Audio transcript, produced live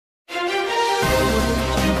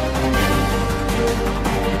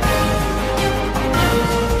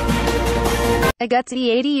A gutsy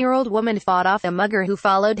 80-year-old woman fought off a mugger who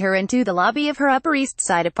followed her into the lobby of her Upper East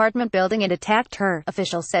Side apartment building and attacked her,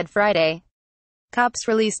 officials said Friday. Cops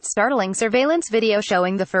released startling surveillance video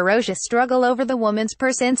showing the ferocious struggle over the woman's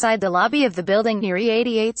purse inside the lobby of the building near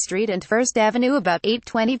 88th Street and 1st Avenue about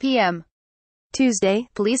 8:20 p.m. Tuesday,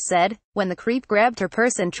 police said. When the creep grabbed her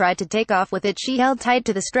purse and tried to take off with it, she held tight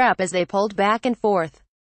to the strap as they pulled back and forth.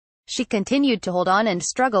 She continued to hold on and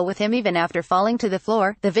struggle with him even after falling to the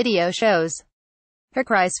floor, the video shows. Her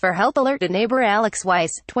cries for help alerted neighbor Alex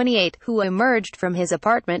Weiss, 28, who emerged from his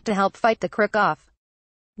apartment to help fight the crook off.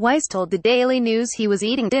 Weiss told the Daily News he was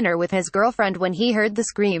eating dinner with his girlfriend when he heard the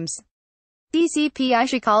screams. DCPI,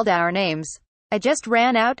 she called our names. I just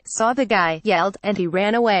ran out, saw the guy, yelled, and he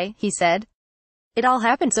ran away, he said. It all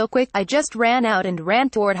happened so quick, I just ran out and ran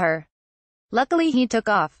toward her. Luckily he took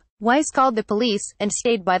off. Weiss called the police, and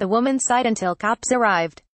stayed by the woman's side until cops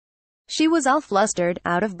arrived. She was all flustered,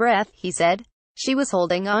 out of breath, he said. She was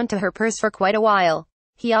holding on to her purse for quite a while.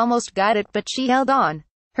 He almost got it, but she held on.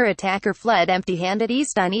 Her attacker fled empty-handed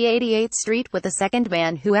east on 88th Street with a second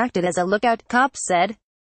man who acted as a lookout, cops said.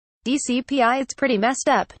 DCPI, it's pretty messed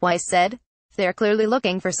up, Weiss said. They're clearly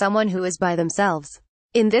looking for someone who is by themselves.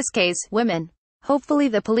 In this case, women. Hopefully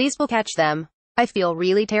the police will catch them. I feel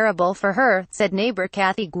really terrible for her, said neighbor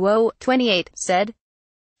Kathy Guo, 28, said.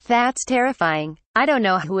 That's terrifying. I don't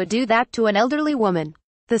know who would do that to an elderly woman.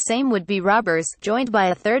 The same would-be robbers, joined by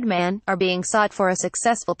a third man, are being sought for a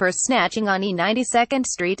successful purse snatching on E92nd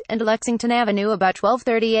Street and Lexington Avenue about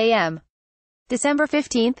 12:30 a.m. December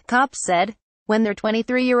 15, cops said. When their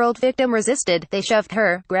 23-year-old victim resisted, they shoved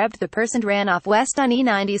her, grabbed the purse and ran off west on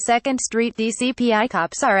E92nd Street. DCPI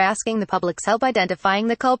cops are asking the public's help identifying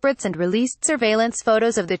the culprits and released surveillance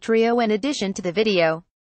photos of the trio in addition to the video.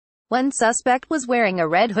 One suspect was wearing a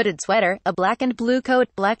red hooded sweater, a black and blue coat,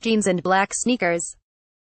 black jeans and black sneakers.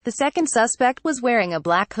 The second suspect was wearing a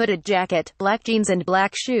black hooded jacket, black jeans and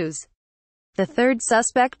black shoes. The third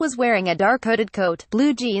suspect was wearing a dark hooded coat,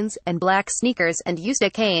 blue jeans, and black sneakers, and used a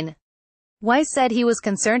cane. Weiss said he was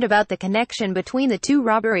concerned about the connection between the two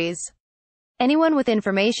robberies. Anyone with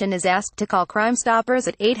information is asked to call Crime Stoppers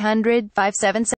at 800-577